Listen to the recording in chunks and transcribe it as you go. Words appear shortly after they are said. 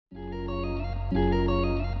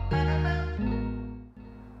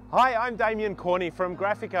Hi, I'm Damien Corney from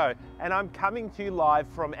Grafico, and I'm coming to you live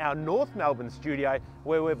from our North Melbourne studio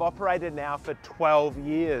where we've operated now for 12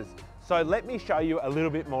 years. So let me show you a little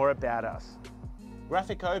bit more about us.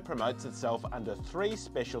 Grafico promotes itself under three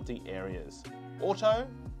specialty areas: auto,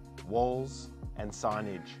 walls, and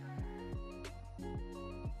signage.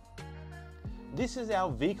 This is our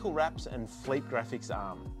vehicle wraps and fleet graphics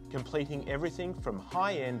arm, completing everything from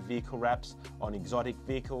high-end vehicle wraps on exotic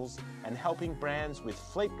vehicles and helping brands with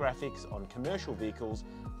fleet graphics on commercial vehicles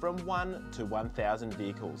from 1 to 1,000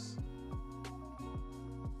 vehicles.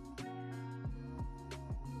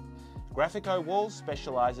 Grafico Walls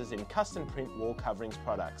specialises in custom print wall coverings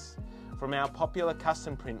products, from our popular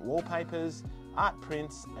custom print wallpapers, art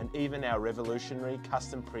prints, and even our revolutionary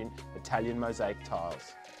custom print Italian mosaic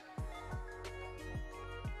tiles.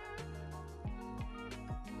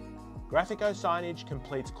 Grafico Signage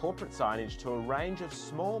completes corporate signage to a range of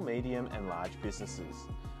small, medium and large businesses.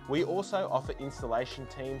 We also offer installation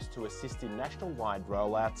teams to assist in national-wide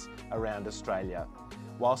rollouts around Australia,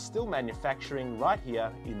 while still manufacturing right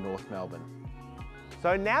here in North Melbourne.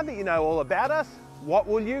 So now that you know all about us, what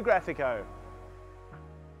will you, Grafico?